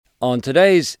On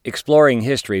today's Exploring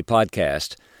History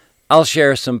podcast, I'll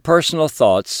share some personal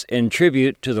thoughts in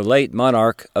tribute to the late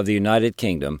monarch of the United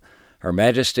Kingdom, Her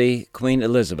Majesty Queen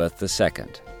Elizabeth II.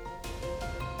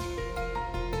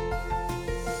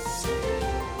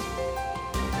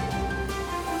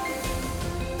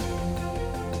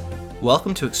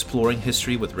 Welcome to Exploring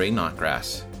History with Ray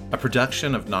Knotgrass, a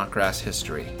production of Knotgrass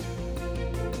History.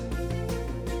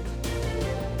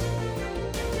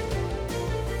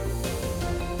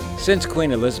 Since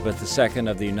Queen Elizabeth II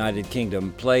of the United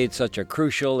Kingdom played such a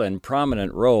crucial and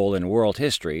prominent role in world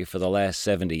history for the last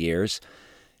 70 years,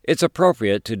 it's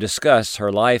appropriate to discuss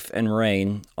her life and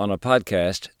reign on a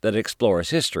podcast that explores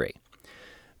history.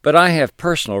 But I have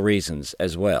personal reasons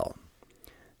as well.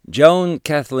 Joan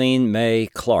Kathleen May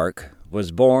Clarke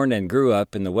was born and grew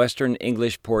up in the western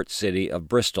English port city of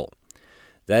Bristol.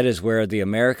 That is where the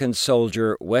American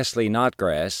soldier Wesley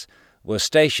Knotgrass was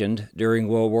stationed during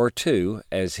World War II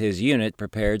as his unit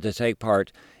prepared to take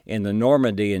part in the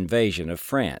Normandy invasion of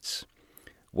France.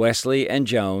 Wesley and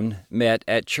Joan met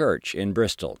at church in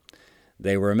Bristol.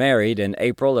 They were married in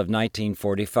April of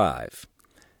 1945.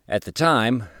 At the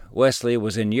time, Wesley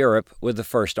was in Europe with the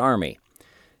First Army.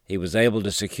 He was able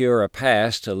to secure a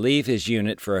pass to leave his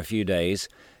unit for a few days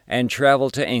and travel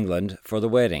to England for the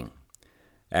wedding.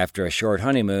 After a short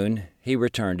honeymoon, he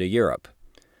returned to Europe.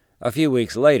 A few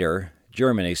weeks later,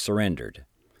 Germany surrendered.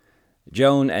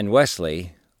 Joan and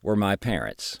Wesley were my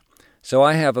parents, so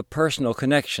I have a personal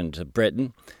connection to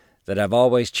Britain that I've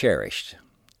always cherished.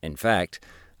 In fact,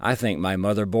 I think my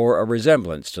mother bore a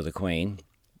resemblance to the Queen,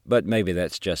 but maybe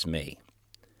that's just me.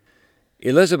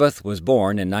 Elizabeth was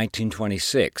born in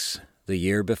 1926, the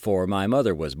year before my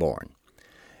mother was born.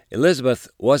 Elizabeth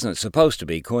wasn't supposed to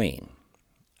be Queen.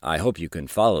 I hope you can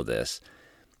follow this.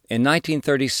 In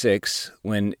 1936,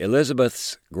 when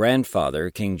Elizabeth's grandfather,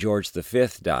 King George V,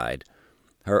 died,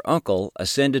 her uncle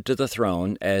ascended to the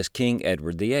throne as King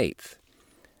Edward VIII.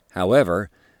 However,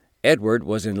 Edward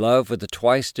was in love with the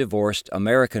twice-divorced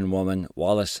American woman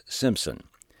Wallis Simpson.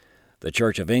 The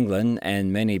Church of England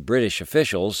and many British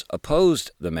officials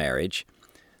opposed the marriage,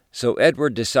 so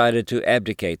Edward decided to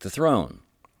abdicate the throne.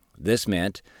 This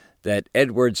meant that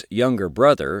Edward's younger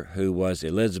brother, who was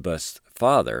Elizabeth's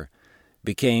father,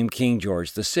 became King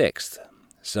George VI.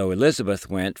 So Elizabeth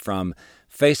went from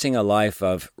facing a life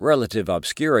of relative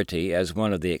obscurity as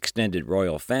one of the extended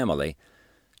royal family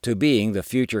to being the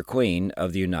future Queen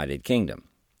of the United Kingdom.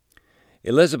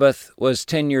 Elizabeth was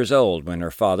 10 years old when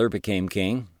her father became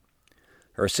king.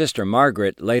 Her sister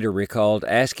Margaret later recalled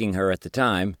asking her at the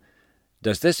time,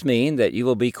 "Does this mean that you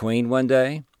will be queen one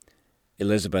day?"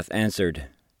 Elizabeth answered,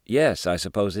 "Yes, I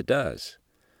suppose it does."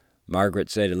 Margaret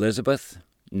said Elizabeth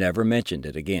never mentioned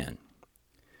it again.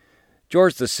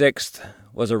 George VI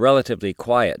was a relatively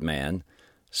quiet man,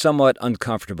 somewhat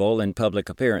uncomfortable in public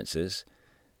appearances.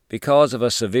 Because of a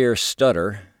severe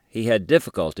stutter, he had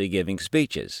difficulty giving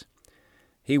speeches.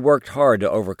 He worked hard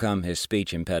to overcome his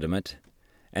speech impediment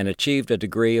and achieved a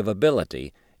degree of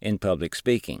ability in public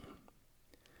speaking.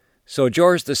 So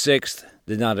George VI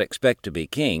did not expect to be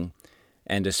king,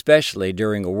 and especially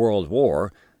during a world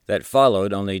war that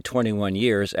followed only 21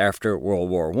 years after World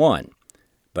War I.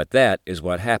 But that is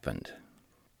what happened.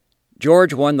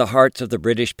 George won the hearts of the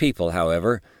British people,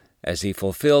 however, as he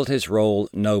fulfilled his role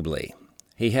nobly.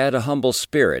 He had a humble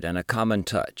spirit and a common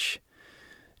touch.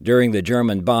 During the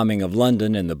German bombing of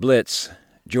London in the Blitz,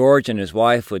 George and his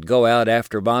wife would go out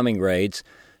after bombing raids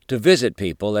to visit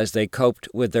people as they coped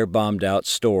with their bombed-out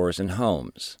stores and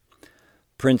homes.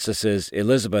 Princesses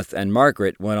Elizabeth and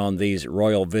Margaret went on these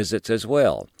royal visits as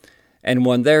well, and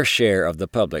won their share of the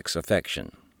public's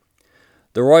affection.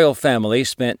 The royal family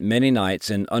spent many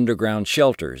nights in underground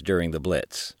shelters during the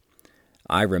Blitz.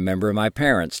 I remember my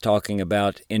parents talking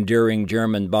about enduring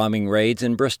German bombing raids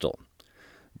in Bristol.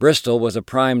 Bristol was a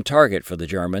prime target for the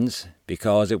Germans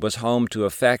because it was home to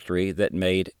a factory that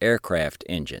made aircraft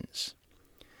engines.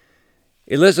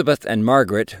 Elizabeth and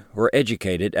Margaret were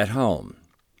educated at home.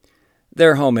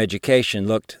 Their home education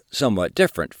looked somewhat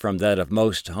different from that of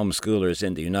most homeschoolers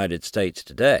in the United States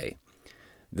today.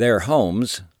 Their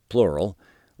homes, plural,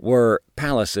 were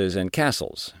palaces and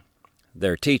castles.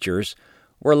 Their teachers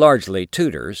were largely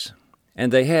tutors,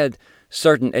 and they had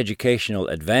certain educational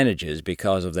advantages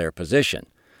because of their position.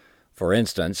 For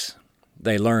instance,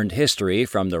 they learned history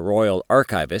from the royal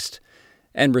archivist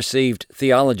and received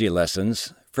theology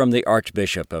lessons from the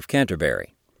Archbishop of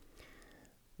Canterbury.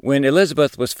 When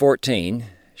Elizabeth was 14,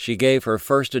 she gave her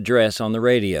first address on the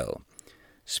radio,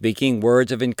 speaking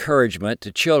words of encouragement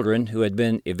to children who had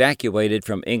been evacuated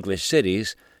from English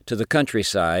cities to the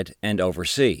countryside and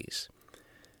overseas.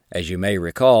 As you may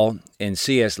recall, in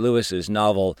C.S. Lewis's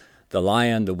novel The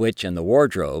Lion, the Witch, and the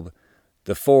Wardrobe,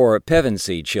 the 4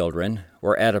 Pevensey children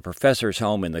were at a professor's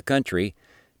home in the country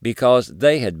because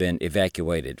they had been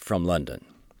evacuated from London.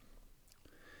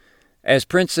 As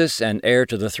princess and heir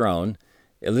to the throne,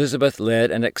 Elizabeth led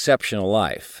an exceptional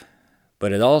life,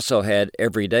 but it also had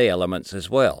everyday elements as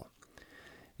well.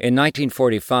 In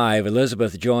 1945,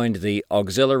 Elizabeth joined the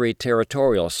Auxiliary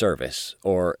Territorial Service,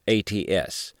 or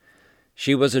ATS.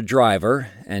 She was a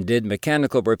driver and did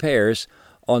mechanical repairs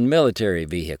on military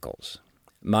vehicles.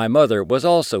 My mother was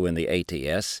also in the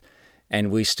ATS, and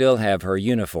we still have her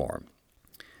uniform.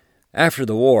 After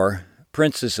the war,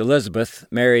 Princess Elizabeth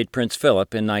married Prince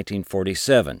Philip in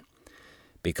 1947.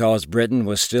 Because Britain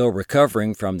was still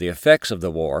recovering from the effects of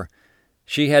the war,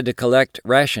 she had to collect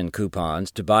ration coupons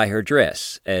to buy her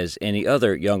dress, as any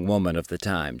other young woman of the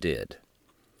time did.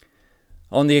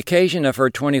 On the occasion of her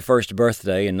 21st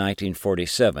birthday in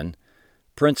 1947,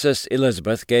 Princess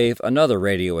Elizabeth gave another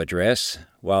radio address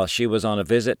while she was on a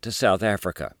visit to South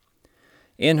Africa.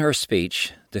 In her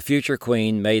speech, the future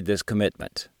queen made this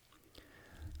commitment: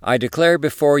 "I declare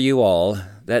before you all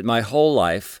that my whole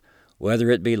life,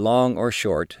 whether it be long or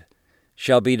short,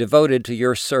 shall be devoted to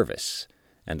your service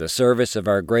and the service of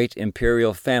our great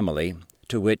imperial family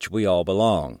to which we all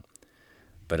belong.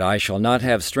 But I shall not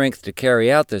have strength to carry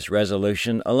out this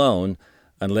resolution alone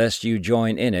unless you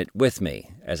join in it with me,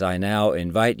 as I now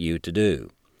invite you to do.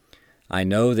 I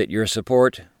know that your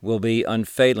support will be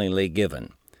unfailingly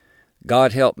given.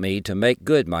 God help me to make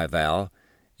good my vow,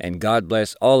 and God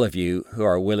bless all of you who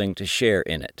are willing to share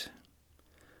in it."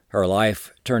 Her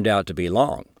life turned out to be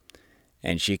long,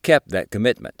 and she kept that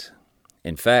commitment.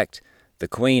 In fact, the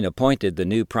Queen appointed the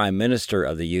new Prime Minister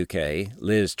of the UK,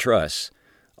 Liz Truss,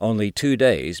 only 2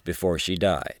 days before she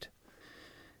died.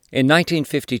 In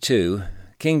 1952,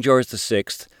 King George VI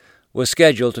was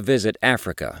scheduled to visit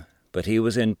Africa, but he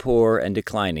was in poor and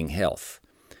declining health.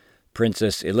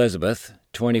 Princess Elizabeth,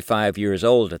 25 years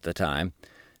old at the time,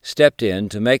 stepped in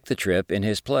to make the trip in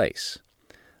his place.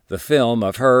 The film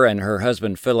of her and her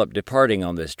husband Philip departing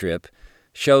on this trip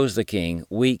shows the king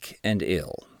weak and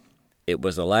ill. It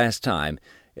was the last time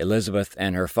Elizabeth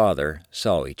and her father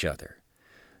saw each other.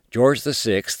 George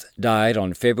VI died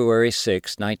on February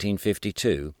 6,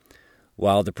 1952,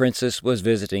 while the princess was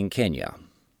visiting Kenya.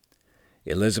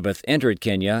 Elizabeth entered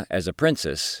Kenya as a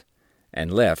princess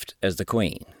and left as the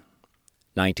queen.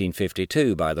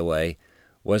 1952, by the way,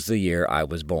 was the year I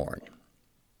was born.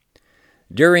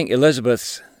 During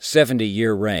Elizabeth's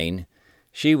 70-year reign,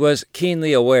 she was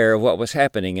keenly aware of what was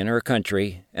happening in her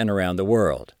country and around the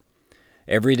world.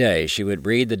 Every day she would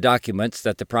read the documents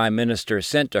that the Prime Minister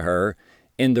sent to her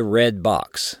in the Red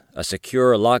Box, a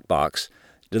secure lockbox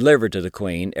delivered to the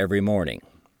Queen every morning.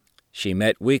 She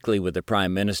met weekly with the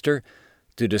Prime Minister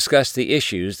to discuss the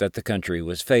issues that the country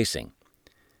was facing.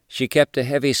 She kept a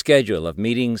heavy schedule of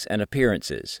meetings and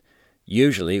appearances,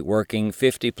 usually working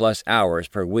 50-plus hours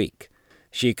per week.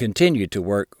 She continued to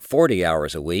work 40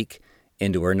 hours a week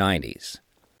into her 90s.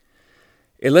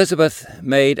 Elizabeth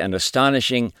made an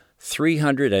astonishing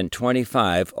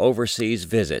 325 overseas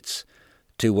visits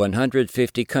to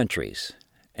 150 countries,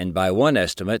 and by one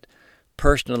estimate,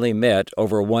 personally met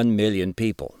over 1 million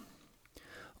people.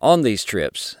 On these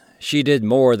trips, she did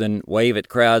more than wave at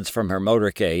crowds from her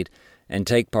motorcade and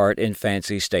take part in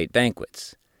fancy state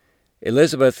banquets.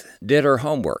 Elizabeth did her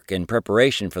homework in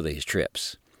preparation for these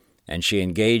trips, and she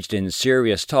engaged in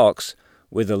serious talks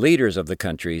with the leaders of the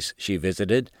countries she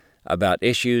visited about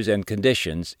issues and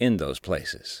conditions in those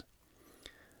places.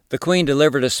 The Queen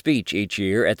delivered a speech each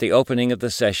year at the opening of the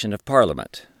session of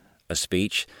Parliament, a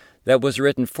speech that was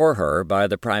written for her by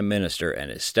the Prime Minister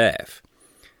and his staff.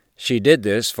 She did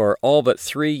this for all but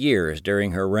 3 years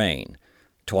during her reign,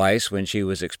 twice when she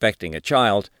was expecting a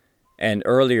child, and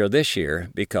earlier this year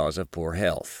because of poor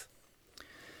health.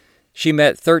 She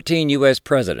met 13 U.S.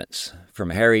 presidents, from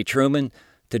Harry Truman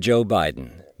to Joe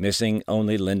Biden, missing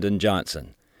only Lyndon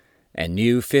Johnson, and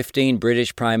knew 15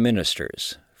 British prime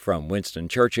ministers, from Winston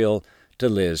Churchill to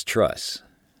Liz Truss.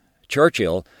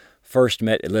 Churchill first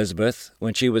met Elizabeth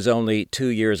when she was only 2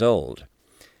 years old.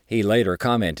 He later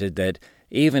commented that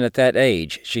even at that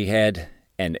age she had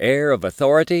an air of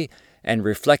authority and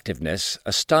reflectiveness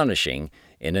astonishing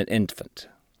in an infant.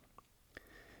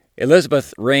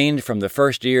 Elizabeth reigned from the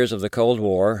first years of the Cold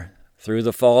War, through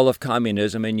the fall of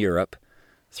communism in Europe,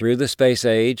 through the space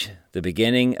age, the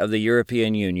beginning of the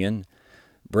European Union,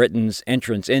 Britain's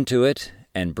entrance into it,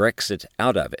 and Brexit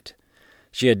out of it.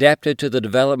 She adapted to the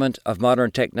development of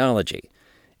modern technology,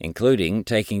 including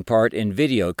taking part in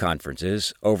video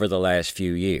conferences over the last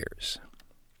few years.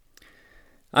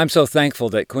 I'm so thankful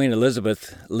that Queen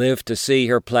Elizabeth lived to see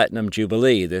her Platinum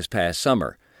Jubilee this past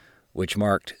summer, which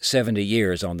marked 70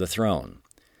 years on the throne.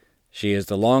 She is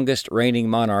the longest reigning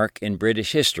monarch in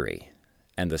British history,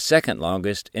 and the second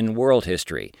longest in world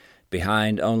history,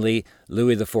 behind only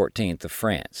Louis XIV of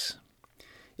France.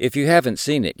 If you haven't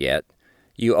seen it yet,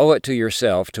 you owe it to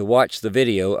yourself to watch the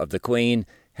video of the Queen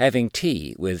having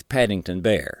tea with Paddington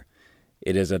Bear.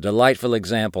 It is a delightful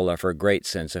example of her great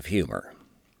sense of humor.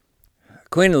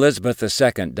 Queen Elizabeth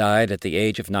II died at the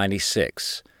age of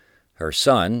 96. Her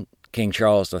son, King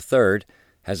Charles III,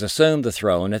 has assumed the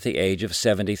throne at the age of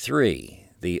 73,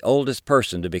 the oldest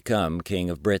person to become King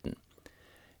of Britain.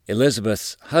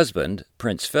 Elizabeth's husband,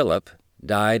 Prince Philip,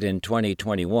 died in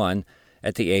 2021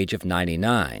 at the age of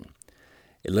 99.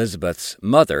 Elizabeth's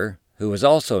mother, who was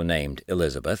also named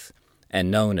Elizabeth and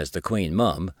known as the Queen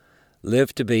Mum,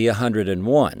 lived to be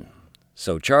 101.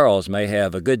 So Charles may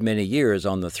have a good many years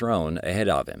on the throne ahead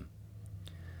of him.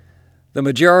 The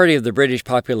majority of the British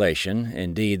population,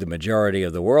 indeed the majority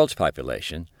of the world's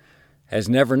population, has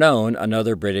never known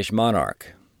another British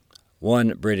monarch.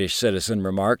 One British citizen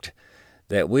remarked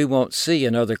that we won't see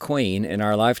another queen in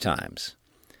our lifetimes.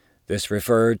 This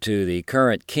referred to the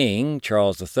current king,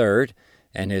 Charles III,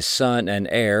 and his son and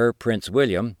heir, Prince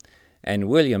William, and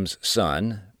William's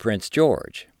son, Prince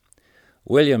George.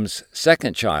 William's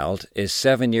second child is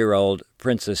 7-year-old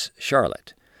Princess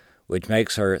Charlotte, which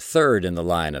makes her third in the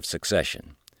line of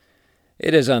succession.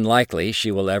 It is unlikely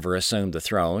she will ever assume the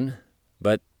throne,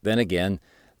 but then again,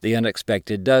 the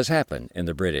unexpected does happen in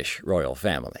the British royal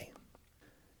family.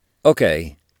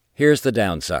 Okay, here's the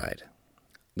downside.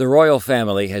 The royal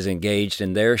family has engaged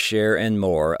in their share and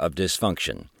more of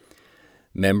dysfunction.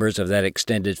 Members of that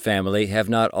extended family have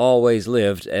not always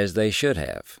lived as they should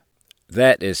have.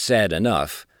 That is sad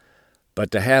enough,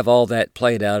 but to have all that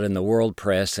played out in the world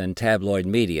press and tabloid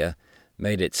media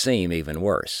made it seem even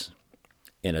worse.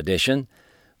 In addition,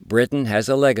 Britain has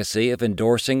a legacy of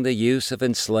endorsing the use of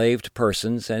enslaved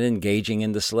persons and engaging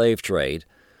in the slave trade,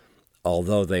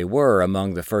 although they were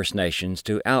among the first nations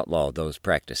to outlaw those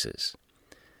practices.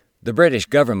 The British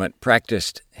government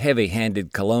practiced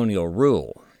heavy-handed colonial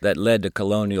rule that led to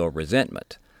colonial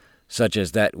resentment, such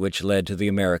as that which led to the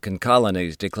American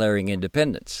colonies declaring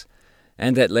independence,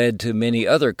 and that led to many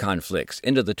other conflicts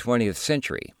into the 20th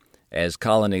century as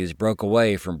colonies broke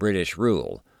away from British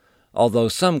rule, although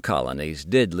some colonies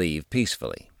did leave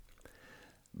peacefully.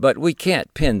 But we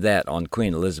can't pin that on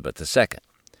Queen Elizabeth II.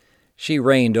 She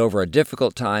reigned over a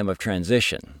difficult time of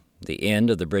transition, the end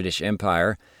of the British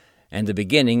Empire and the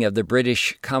beginning of the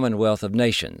British Commonwealth of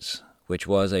Nations, which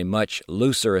was a much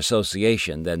looser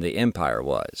association than the Empire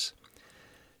was.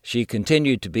 She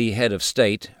continued to be head of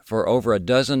state for over a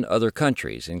dozen other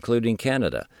countries, including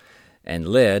Canada, and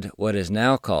led what is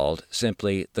now called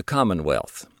simply the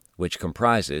Commonwealth, which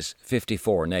comprises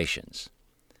 54 nations.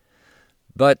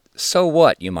 But so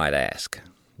what, you might ask?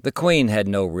 The Queen had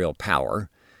no real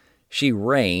power. She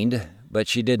reigned, but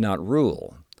she did not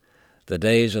rule. The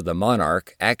days of the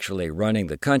monarch actually running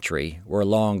the country were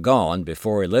long gone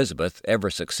before Elizabeth ever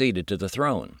succeeded to the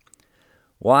throne.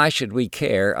 Why should we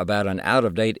care about an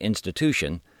out-of-date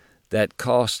institution that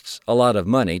costs a lot of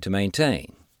money to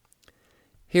maintain?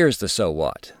 Here's the so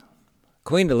what.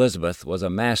 Queen Elizabeth was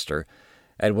a master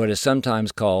at what is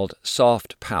sometimes called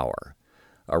soft power,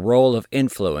 a role of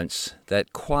influence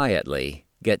that quietly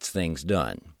gets things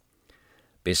done.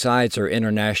 Besides her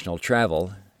international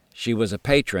travel, she was a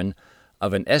patron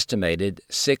of an estimated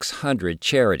 600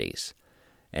 charities,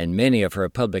 and many of her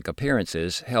public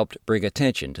appearances helped bring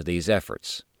attention to these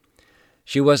efforts.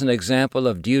 She was an example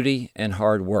of duty and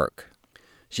hard work.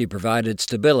 She provided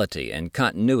stability and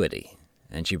continuity,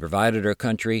 and she provided her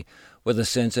country with a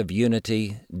sense of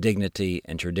unity, dignity,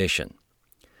 and tradition.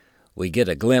 We get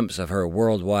a glimpse of her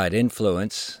worldwide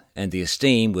influence and the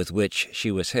esteem with which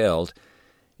she was held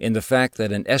in the fact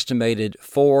that an estimated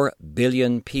 4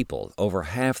 billion people, over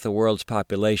half the world's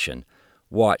population,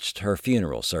 watched her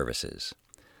funeral services.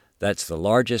 That's the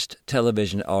largest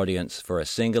television audience for a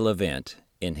single event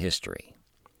in history.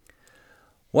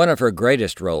 One of her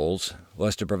greatest roles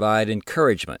was to provide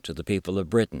encouragement to the people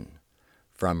of Britain,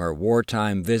 from her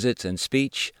wartime visits and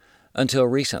speech until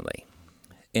recently.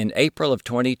 In April of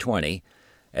 2020,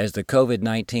 as the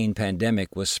COVID-19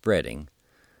 pandemic was spreading,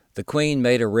 the Queen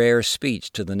made a rare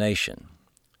speech to the nation.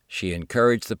 She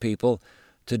encouraged the people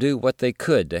to do what they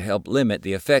could to help limit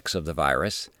the effects of the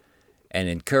virus and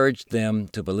encouraged them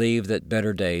to believe that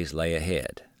better days lay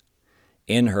ahead.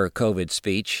 In her COVID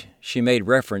speech, she made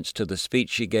reference to the speech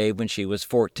she gave when she was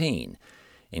 14,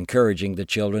 encouraging the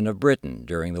children of Britain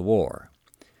during the war.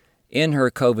 In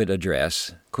her COVID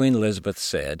address, Queen Elizabeth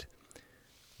said,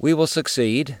 We will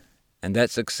succeed, and that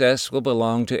success will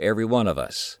belong to every one of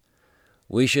us.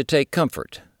 We should take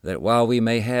comfort that while we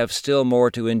may have still more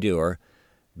to endure,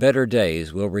 better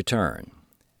days will return.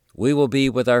 We will be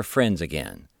with our friends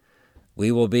again.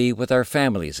 We will be with our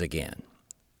families again.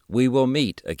 We will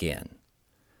meet again.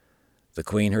 The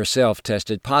Queen herself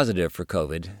tested positive for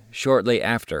COVID shortly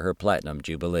after her Platinum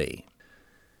Jubilee.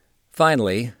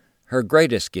 Finally, her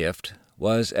greatest gift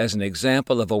was as an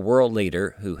example of a world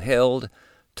leader who held,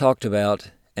 talked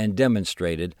about, and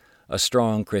demonstrated a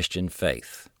strong Christian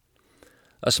faith.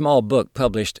 A small book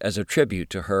published as a tribute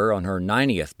to her on her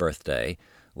 90th birthday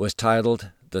was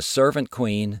titled The Servant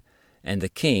Queen and the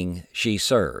King She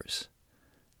Serves,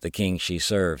 the King she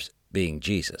serves being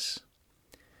Jesus.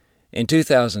 In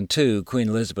 2002, Queen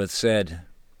Elizabeth said,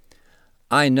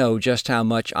 "I know just how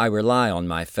much I rely on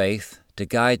my faith to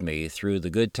guide me through the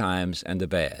good times and the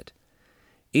bad.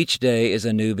 Each day is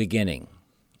a new beginning.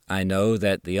 I know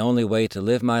that the only way to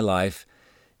live my life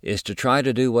is to try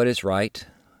to do what is right,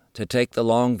 to take the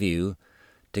long view,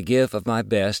 to give of my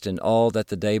best in all that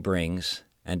the day brings,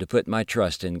 and to put my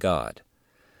trust in God.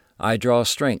 I draw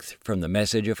strength from the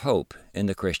message of hope in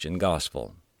the Christian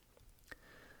gospel."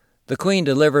 The Queen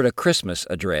delivered a Christmas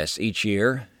address each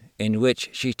year in which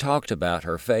she talked about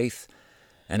her faith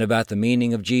and about the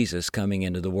meaning of Jesus coming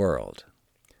into the world.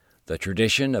 The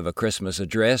tradition of a Christmas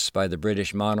address by the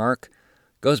British monarch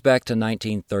goes back to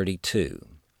 1932.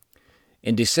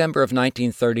 In December of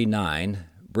 1939,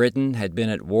 Britain had been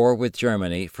at war with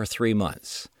Germany for 3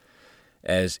 months.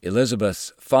 As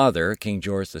Elizabeth's father, King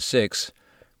George VI,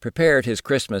 prepared his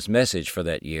Christmas message for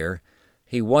that year,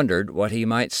 he wondered what he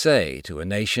might say to a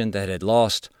nation that had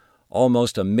lost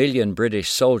almost 1 million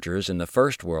British soldiers in the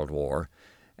First World War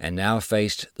and now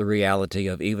faced the reality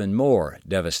of even more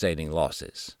devastating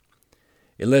losses.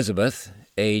 Elizabeth,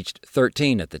 aged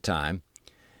 13 at the time,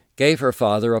 gave her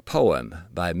father a poem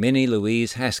by Minnie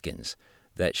Louise Haskins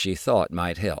that she thought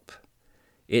might help.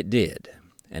 It did,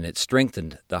 and it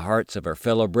strengthened the hearts of her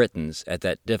fellow Britons at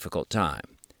that difficult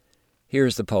time.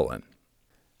 Here's the poem.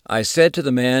 "I said to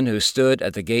the man who stood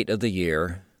at the gate of the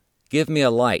year, 'Give me a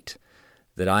light,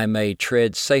 that I may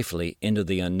tread safely into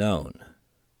the unknown.'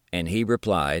 And he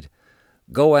replied,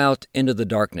 'Go out into the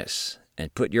darkness,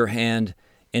 and put your hand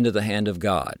into the hand of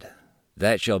God.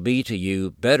 That shall be to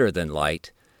you better than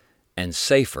light, and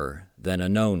safer than a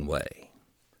known way.'"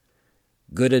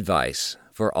 Good advice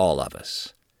for all of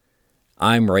us.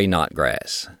 I'm Ray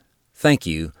Notgrass. Thank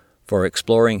you for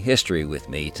exploring history with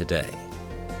me today.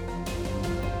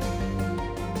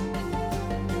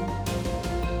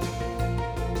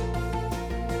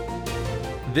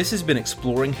 This has been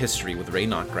Exploring History with Ray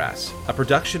Notgrass, a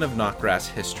production of Notgrass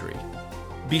History.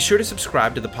 Be sure to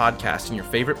subscribe to the podcast in your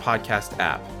favorite podcast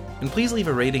app, and please leave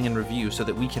a rating and review so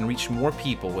that we can reach more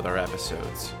people with our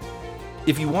episodes.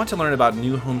 If you want to learn about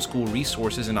new homeschool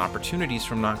resources and opportunities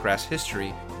from Notgrass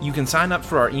History, you can sign up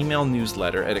for our email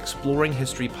newsletter at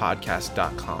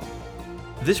exploringhistorypodcast.com.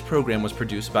 This program was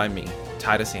produced by me,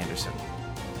 Titus Anderson.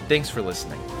 Thanks for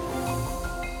listening.